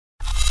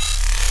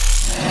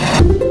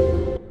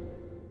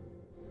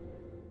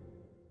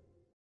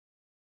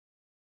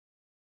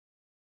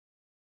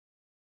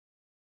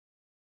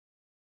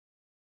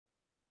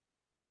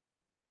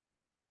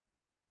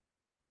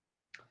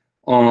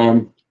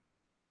Um,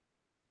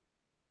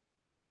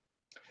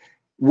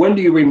 when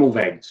do you remove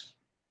eggs?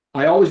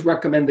 I always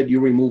recommend that you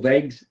remove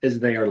eggs as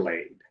they are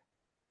laid,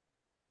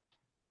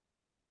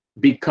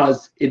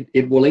 because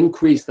it will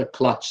increase the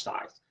clutch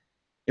size.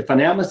 If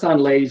an Amazon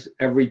lays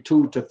every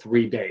 2 to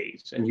 3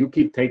 days and you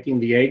keep taking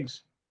the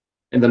eggs,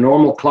 and the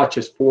normal clutch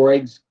is 4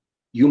 eggs,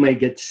 you may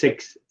get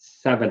 6,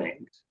 7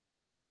 eggs.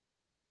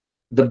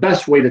 The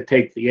best way to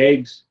take the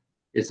eggs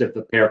is if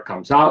the pair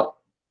comes out.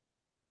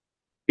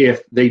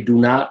 If they do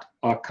not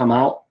come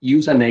out,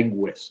 use an egg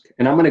whisk.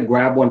 And I'm going to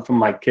grab one from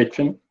my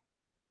kitchen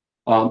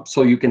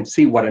so you can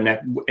see what an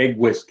egg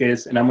whisk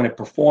is. And I'm going to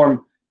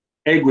perform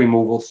egg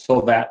removal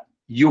so that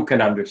you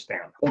can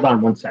understand. Hold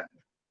on one second.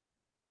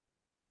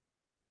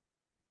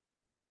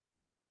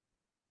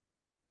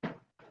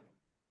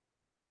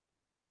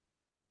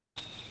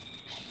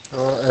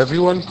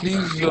 Everyone,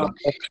 please turn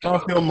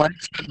off your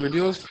mics and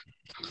videos.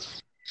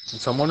 If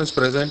someone is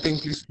presenting,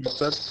 please stop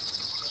that.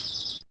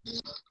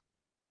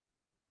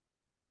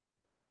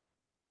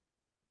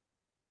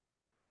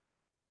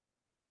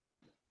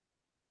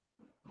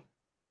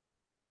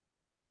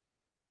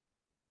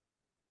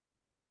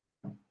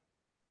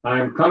 I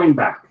am coming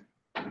back.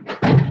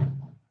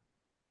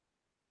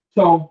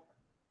 So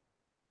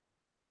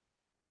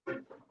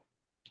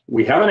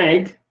we have an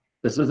egg.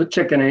 This is a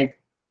chicken egg,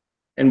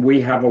 and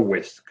we have a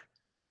whisk.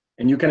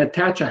 And you can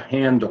attach a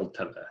handle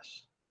to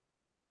this.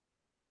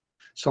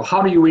 So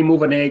how do you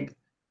remove an egg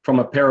from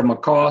a pair of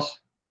macaws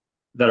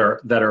that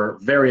are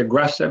very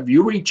aggressive?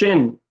 You reach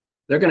in,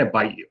 they're going to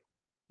bite you.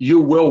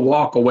 You will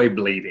walk away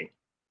bleeding.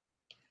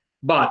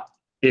 But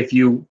if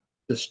you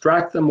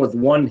distract them with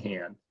one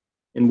hand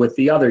and with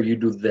the other you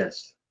do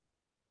this.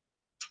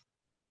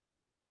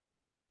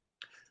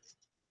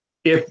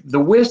 If the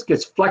whisk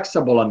is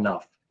flexible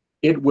enough,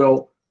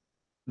 the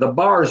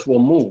bars will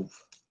move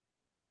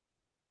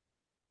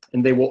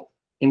and they will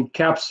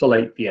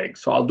encapsulate the egg.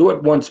 So I'll do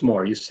it once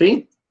more. You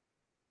see?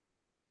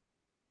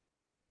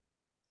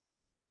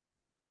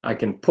 I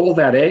can pull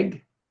that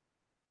egg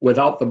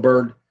without the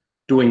bird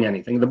doing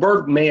anything. The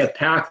bird may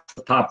attack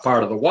the top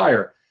part of the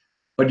wire,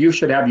 but you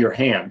should have your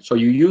hand. So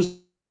you use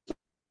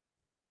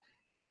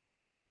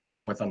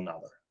with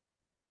another.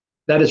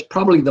 That is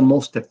probably the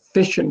most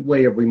efficient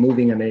way of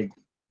removing an egg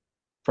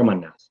from a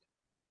nest.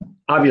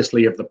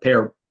 Obviously, if the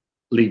pair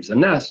leaves a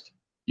nest,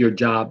 your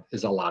job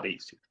is a lot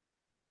easier.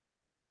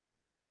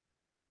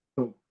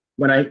 So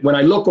when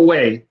I look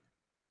away,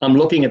 I'm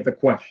looking at the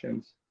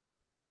questions.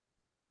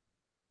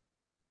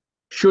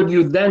 Should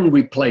you then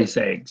replace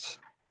eggs?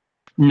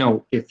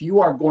 No, if you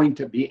are going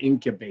to be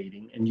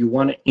incubating and you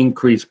want to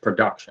increase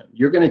production,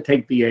 you're going to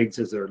take the eggs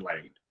as they're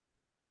laid.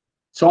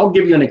 So I'll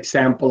give you an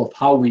example of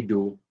how we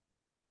do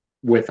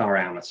with our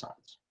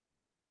Amazons.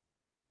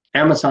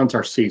 Amazons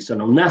are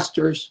seasonal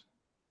nesters.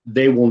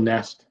 They will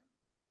nest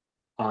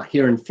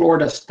here in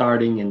Florida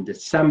starting in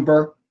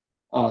December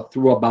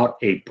through about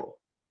April.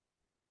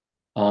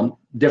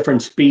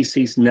 Different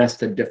species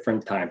nest at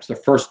different times. The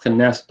first to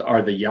nest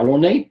are the yellow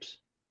napes.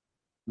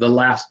 The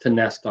last to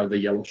nest are the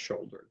yellow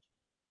shouldered.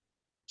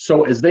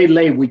 So as they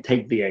lay, we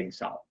take the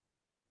eggs out.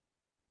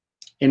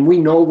 And we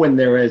know when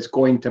there is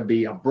going to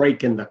be a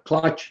break in the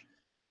clutch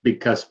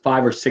because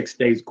 5 or 6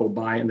 days go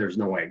by and there's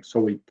no egg. So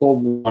we pull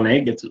one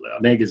egg,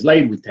 an egg is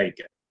laid, we take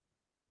it.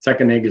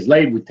 Second egg is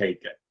laid, we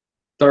take it.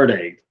 Third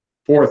egg,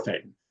 fourth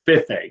egg,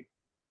 fifth egg,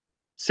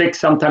 6,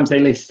 sometimes they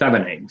lay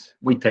 7 eggs.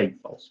 We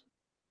take those.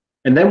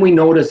 And then we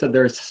notice that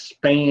there's a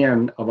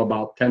span of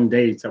about 10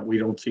 days that we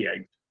don't see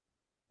eggs.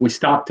 We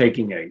stop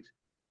taking eggs.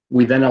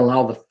 We then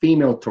allow the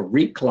female to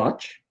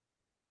reclutch,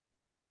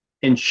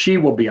 and she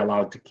will be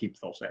allowed to keep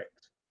those eggs.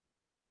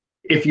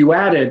 If you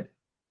added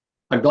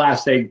a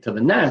glass egg to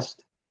the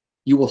nest,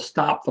 you will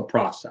stop the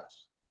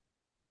process.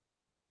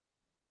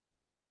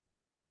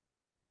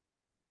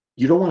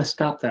 You don't want to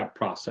stop that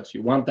process.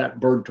 You want that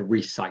bird to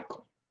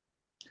recycle.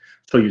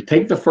 So you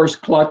take the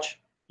first clutch,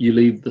 you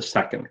leave the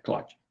second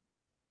clutch.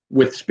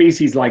 With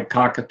species like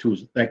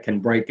cockatoos that can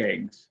break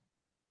eggs,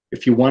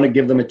 if you want to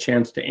give them a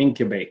chance to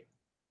incubate,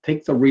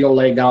 take the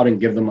real egg out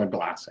and give them a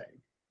glass egg.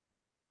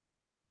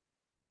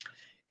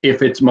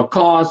 If it's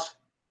macaws,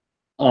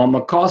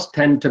 macaws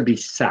tend to be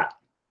set.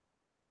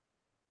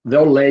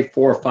 They'll lay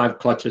 4 or 5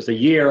 clutches a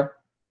year,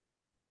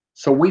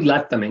 so we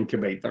let them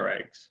incubate their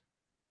eggs.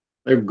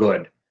 They're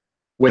good.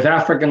 With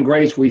African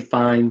grays, we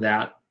find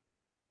that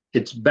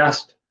it's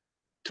best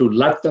to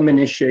let them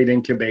initiate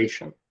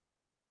incubation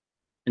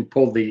and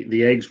pull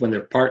the eggs when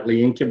they're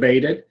partly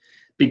incubated,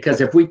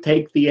 because if we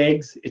take the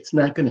eggs, it's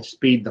not going to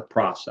speed the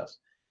process.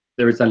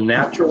 There is a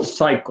natural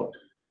cycle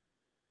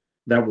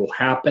that will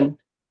happen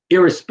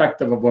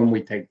irrespective of when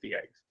we take the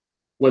eggs,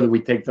 whether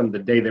we take them the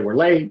day they were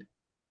laid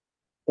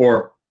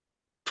or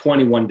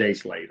 21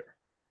 days later.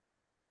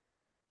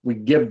 We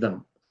give them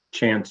a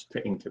chance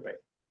to incubate.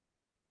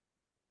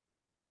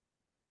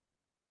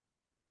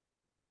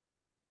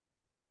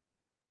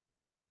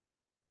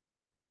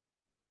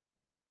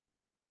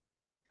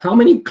 How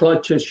many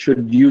clutches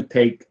should you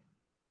take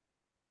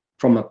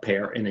from a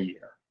pair in a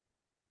year?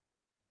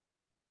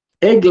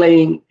 Egg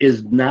laying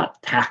is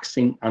not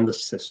taxing on the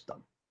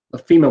system. The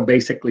female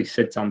basically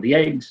sits on the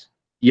eggs.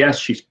 Yes,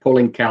 she's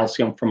pulling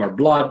calcium from her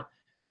blood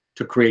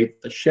to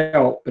create the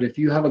shell, but if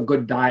you have a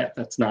good diet,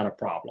 that's not a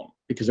problem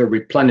because they're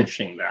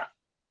replenishing that.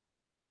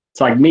 It's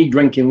like me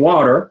drinking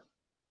water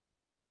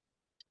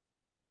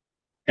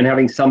and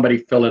having somebody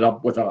fill it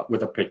up with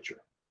a pitcher.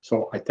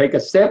 So I take a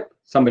sip,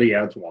 somebody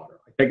adds water.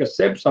 I take a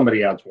sip,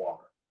 somebody adds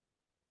water.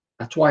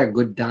 That's why a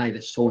good diet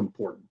is so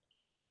important.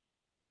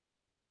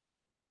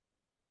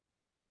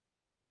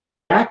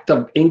 The act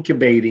of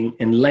incubating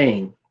and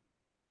laying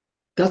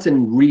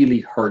doesn't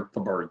really hurt the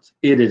birds.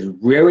 It is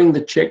rearing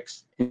the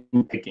chicks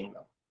and taking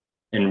them,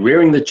 and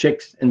rearing the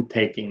chicks and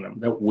taking them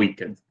that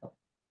weakens them.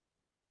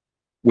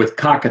 With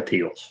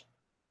cockatiels,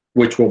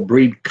 which will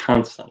breed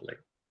constantly,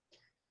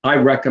 I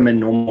recommend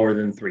no more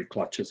than 3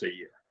 clutches a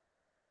year.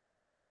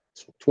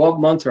 So 12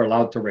 months are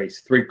allowed to raise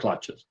 3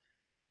 clutches.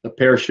 The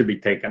pair should be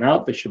taken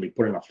out. They should be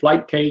put in a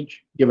flight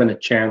cage, given a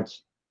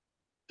chance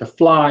to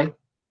fly,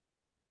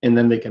 and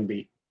then they can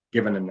be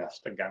given a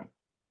nest again.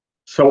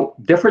 So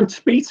different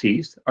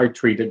species are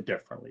treated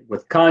differently.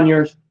 With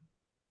conures,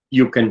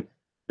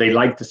 they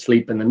like to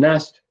sleep in the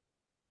nest.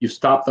 You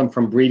stop them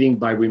from breeding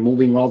by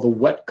removing all the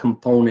wet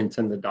components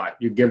in the diet.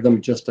 You give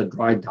them just a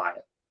dry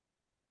diet.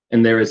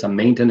 And there is a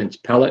maintenance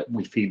pellet.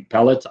 We feed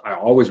pellets. I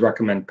always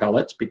recommend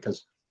pellets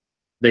because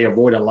they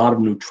avoid a lot of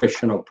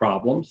nutritional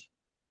problems.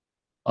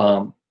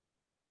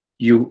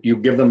 You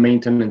give them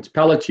maintenance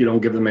pellets. You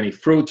don't give them any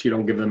fruits. You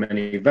don't give them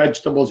any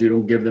vegetables. You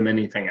don't give them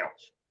anything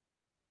else.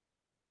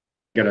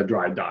 Get a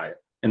dry diet.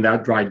 And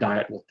that dry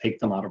diet will take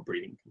them out of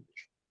breeding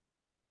condition.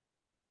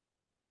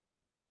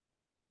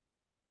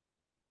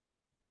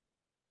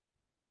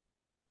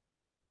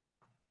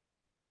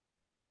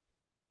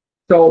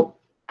 So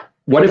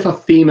what if a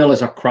female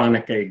is a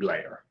chronic egg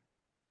layer?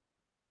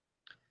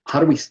 How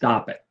do we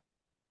stop it?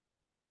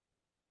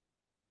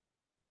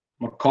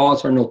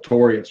 Macaws are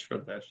notorious for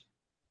this.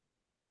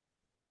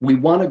 We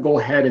want to go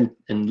ahead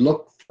and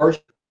look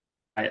first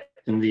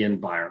in the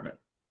environment.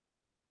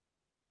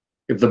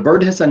 If the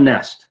bird has a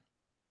nest,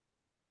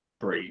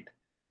 breed.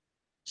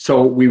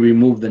 So we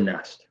remove the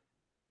nest.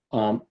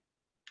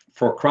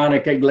 For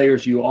chronic egg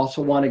layers, you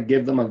also want to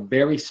give them a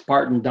very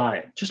Spartan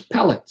diet, just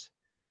pellets.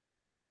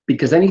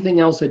 Because anything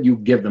else that you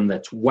give them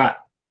that's wet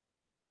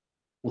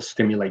will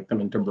stimulate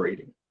them into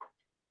breeding.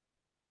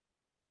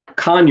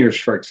 Conures,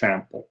 for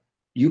example,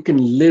 you can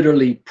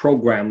literally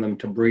program them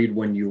to breed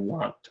when you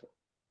want to.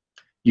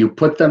 You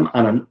put them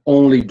on an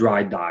only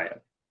dry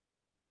diet,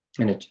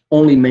 and it's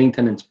only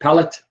maintenance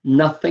pellets,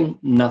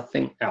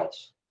 nothing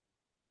else.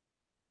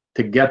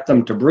 To get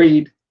them to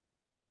breed,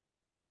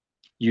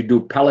 you do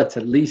pellets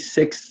at least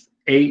 6,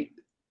 8,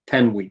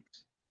 10 weeks.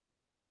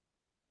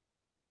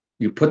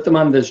 You put them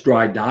on this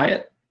dry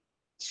diet,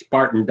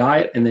 Spartan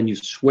diet, and then you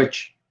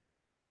switch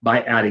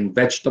by adding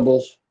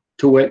vegetables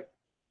to it.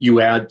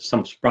 You add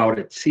some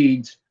sprouted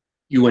seeds.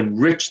 You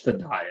enrich the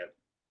diet.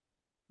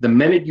 The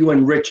minute you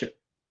enrich it,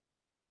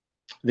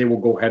 they will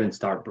go ahead and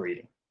start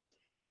breeding.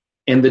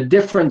 And the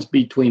difference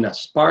between a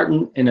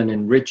Spartan and an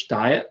enriched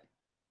diet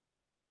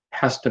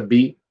has to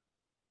be,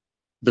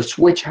 the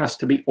switch has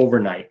to be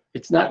overnight.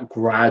 It's not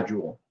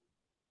gradual.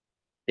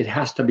 It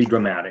has to be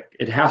dramatic.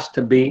 It has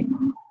to be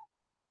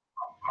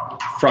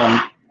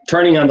from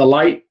turning on the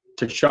light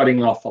to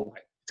shutting off the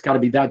light. It's got to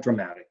be that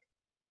dramatic.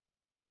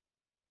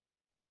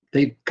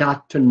 They've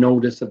got to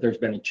notice that there's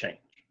been a change.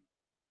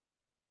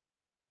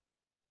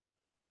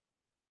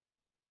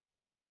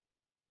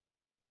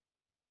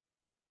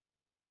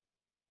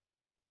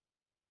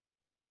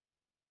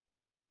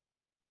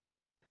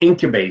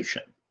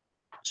 Incubation.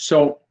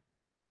 So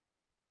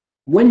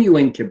when you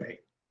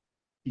incubate,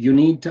 you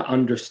need to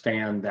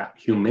understand that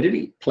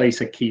humidity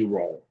plays a key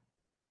role.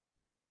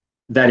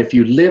 That if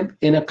you live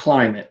in a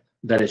climate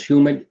that is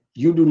humid,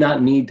 you do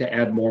not need to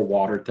add more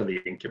water to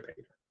the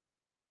incubator.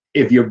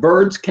 If your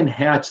birds can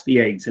hatch the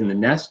eggs in the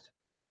nest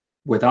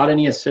without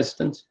any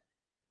assistance,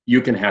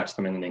 you can hatch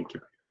them in an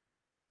incubator.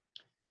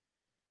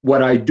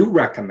 What I do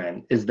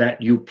recommend is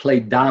that you play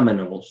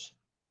dominoes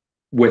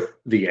with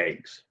the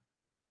eggs.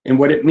 And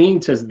what it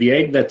means is the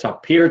egg that's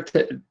up here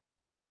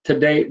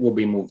today will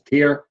be moved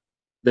here.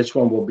 This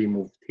one will be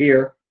moved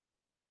here.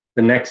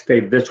 The next day,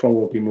 this one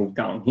will be moved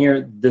down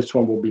here. This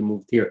one will be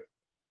moved here.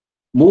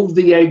 Move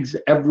the eggs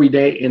every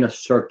day in a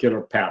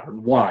circular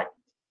pattern. Why?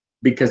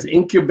 Because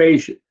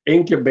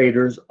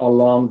incubators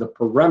along the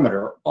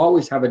perimeter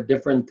always have a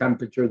different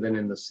temperature than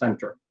in the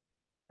center.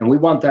 And we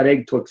want that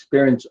egg to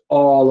experience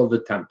all of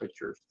the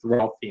temperatures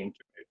throughout the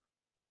incubator.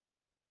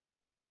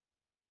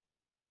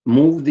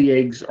 Move the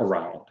eggs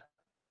around.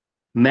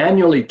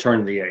 Manually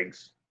turn the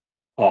eggs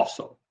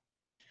also.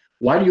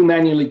 Why do you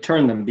manually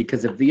turn them?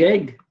 Because if the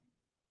egg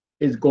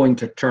is going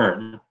to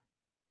turn,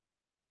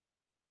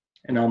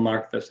 and I'll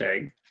mark this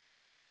egg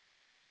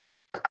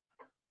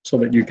so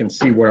that you can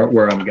see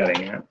where I'm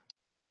getting at.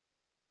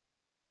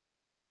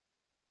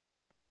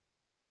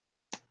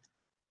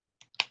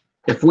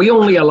 If we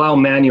only allow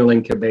manual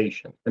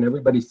incubation, can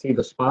everybody see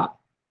the spot?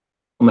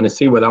 I'm going to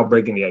see without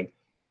breaking the egg.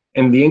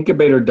 and the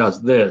incubator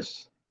does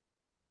this,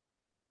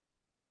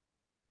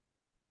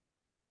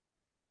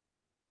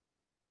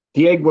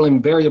 the egg will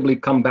invariably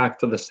come back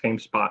to the same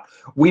spot.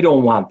 We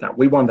don't want that.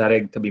 We want that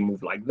egg to be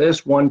moved like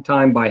this one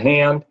time by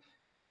hand,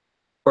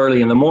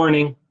 early in the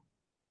morning,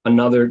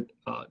 another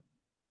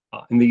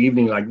in the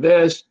evening like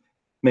this,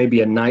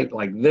 maybe at night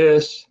like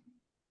this.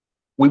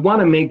 We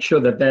want to make sure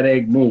that that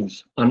egg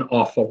moves an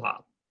awful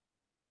lot.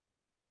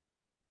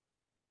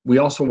 We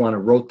also want to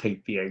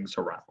rotate the eggs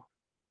around.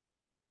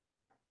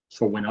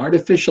 So when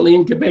artificially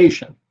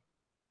incubation,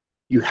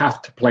 you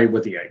have to play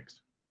with the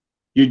eggs.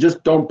 You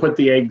just don't put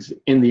the eggs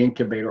in the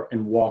incubator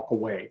and walk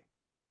away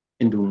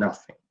and do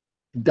nothing.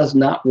 It does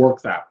not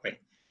work that way.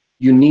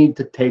 You need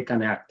to take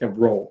an active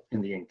role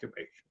in the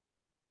incubation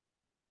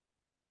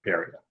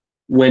area.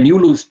 When you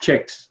lose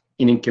chicks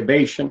in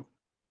incubation,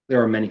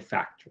 there are many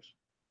factors.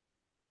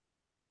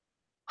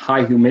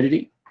 High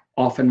humidity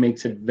often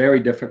makes it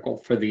very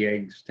difficult for the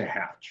eggs to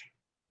hatch.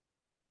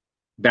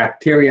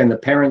 Bacteria in the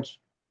parents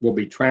will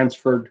be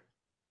transferred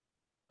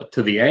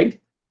to the egg,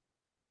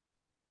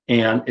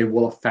 and it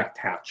will affect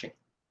hatching.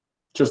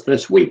 Just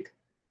this week,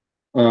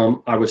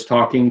 I was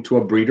talking to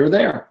a breeder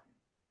there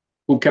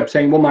who kept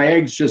saying, well, my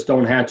eggs just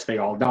don't hatch, they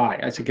all die.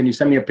 I said, can you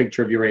send me a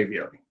picture of your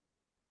aviary?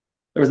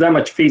 There was that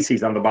much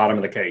feces on the bottom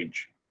of the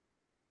cage.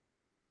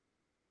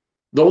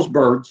 Those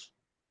birds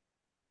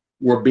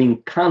were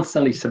being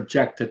constantly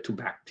subjected to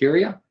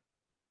bacteria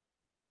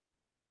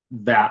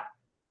that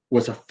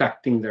was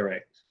affecting their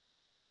eggs.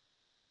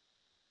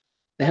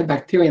 They had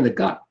bacteria in the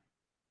gut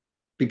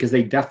because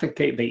they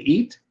defecate, they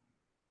eat,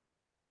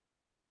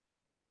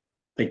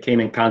 they came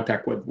in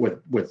contact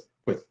with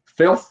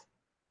filth,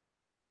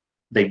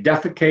 they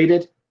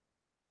defecated,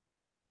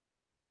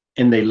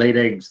 and they laid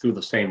eggs through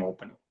the same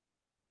opening.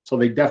 So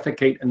they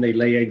defecate and they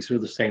lay eggs through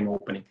the same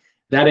opening.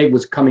 That egg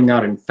was coming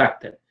out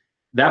infected.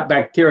 That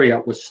bacteria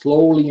was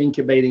slowly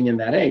incubating in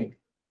that egg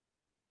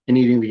and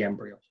eating the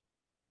embryos.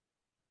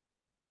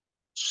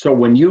 So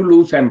when you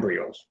lose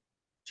embryos,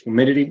 it's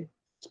humidity,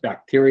 it's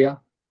bacteria,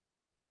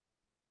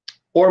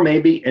 or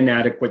maybe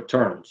inadequate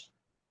turns.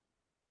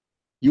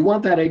 You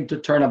want that egg to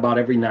turn about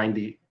every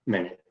 90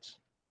 minutes.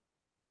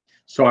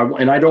 So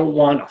I don't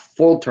want a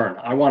full turn.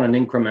 I want an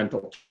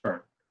incremental turn.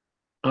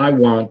 I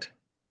want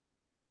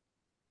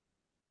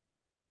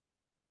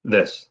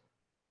this.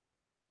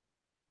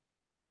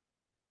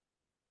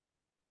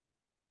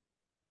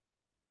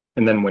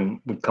 And then when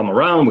we come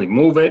around, we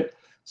move it.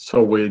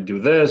 So we do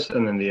this,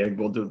 and then the egg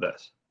will do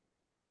this.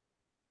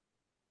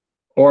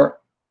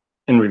 Or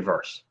in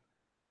reverse.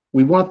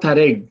 We want that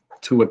egg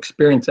to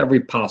experience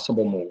every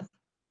possible move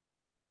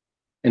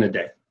in a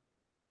day.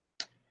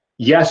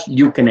 Yes,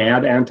 you can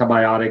add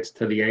antibiotics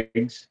to the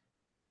eggs,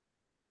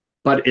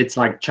 but it's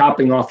like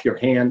chopping off your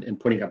hand and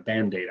putting a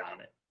Band-Aid on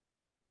it.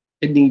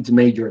 It needs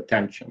major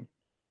attention.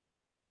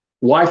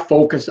 Why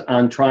focus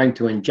on trying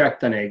to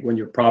inject an egg when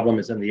your problem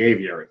is in the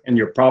aviary and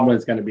your problem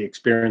is going to be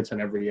experienced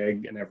in every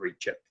egg and every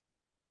chick?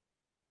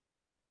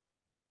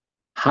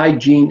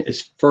 Hygiene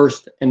is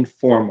first and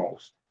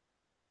foremost.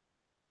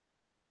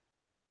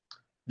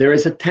 There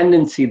is a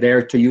tendency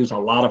there to use a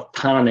lot of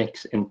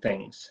tonics and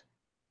things.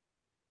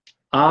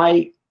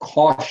 I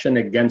caution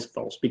against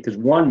those because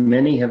one,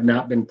 many have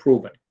not been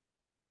proven.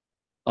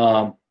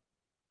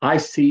 I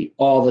see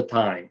all the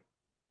time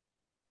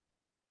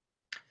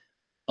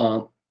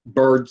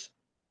birds,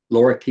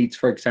 lorikeets,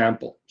 for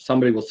example.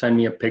 Somebody will send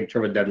me a picture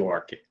of a dead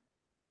lorikeet.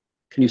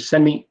 Can you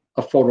send me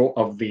a photo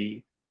of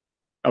the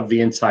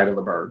inside of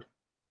the bird?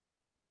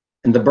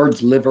 And the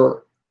bird's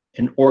liver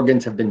and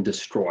organs have been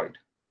destroyed.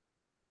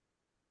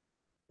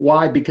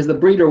 Why? Because the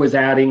breeder was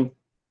adding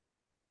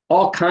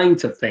all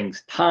kinds of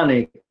things,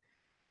 tonic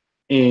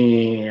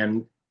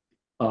and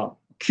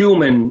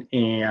cumin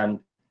and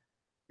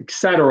et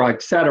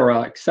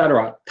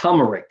cetera,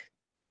 turmeric.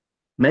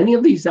 Many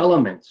of these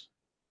elements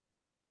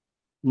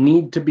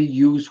need to be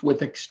used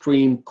with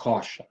extreme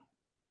caution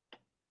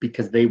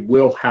because they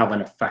will have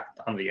an effect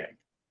on the egg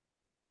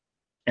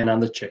and on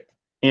the chick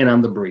and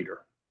on the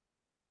breeder.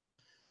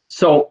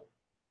 So,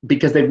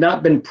 because they've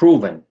not been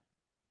proven,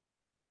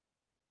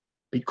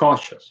 be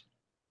cautious.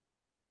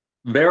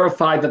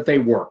 Verify that they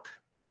work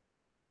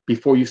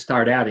before you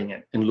start adding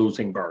it and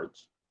losing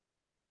birds.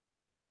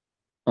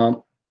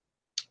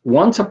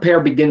 Once a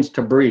pair begins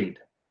to breed,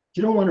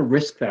 you don't want to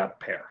risk that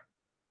pair.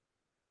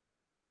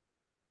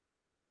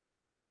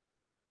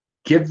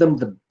 Give them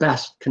the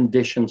best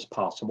conditions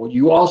possible.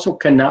 You also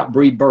cannot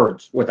breed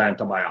birds with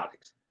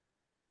antibiotics.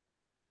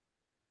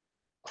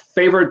 A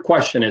favorite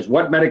question is,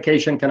 what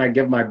medication can I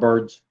give my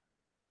birds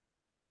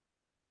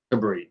to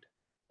breed?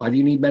 Why do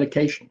you need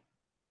medication?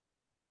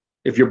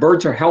 If your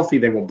birds are healthy,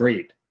 they will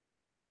breed.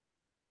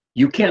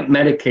 You can't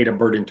medicate a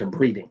bird into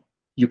breeding.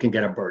 You can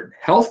get a bird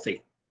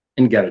healthy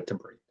and get it to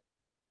breed.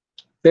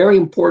 Very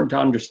important to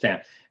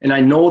understand. And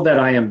I know that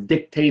I am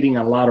dictating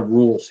a lot of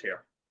rules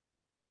here.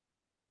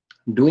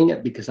 I'm doing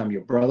it because I'm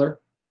your brother,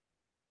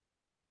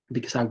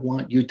 because I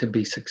want you to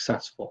be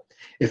successful.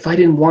 If I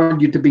didn't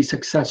want you to be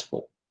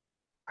successful,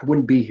 I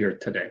wouldn't be here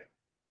today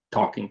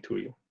talking to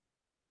you.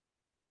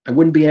 I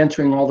wouldn't be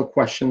answering all the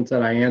questions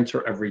that I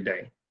answer every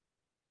day.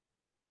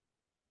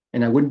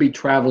 And I wouldn't be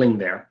traveling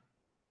there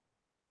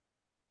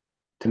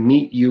to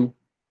meet you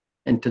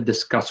and to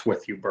discuss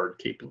with you bird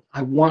keeping.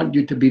 I want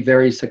you to be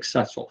very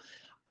successful.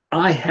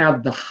 I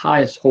have the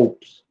highest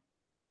hopes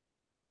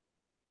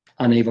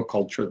on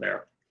aviculture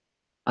there.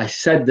 I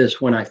said this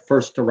when I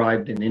first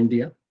arrived in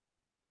India,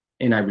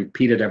 and I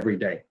repeat it every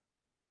day.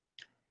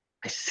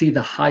 I see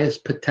the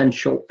highest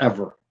potential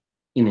ever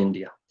in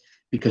India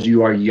because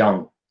you are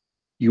young,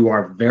 you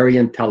are very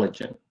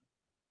intelligent,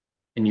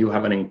 and you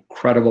have an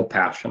incredible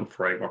passion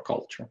for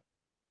agriculture.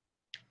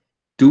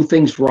 Do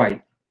things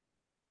right,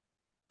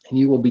 and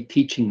you will be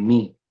teaching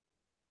me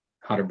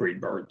how to breed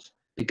birds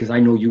because I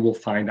know you will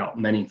find out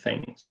many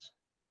things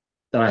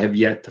that I have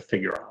yet to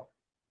figure out.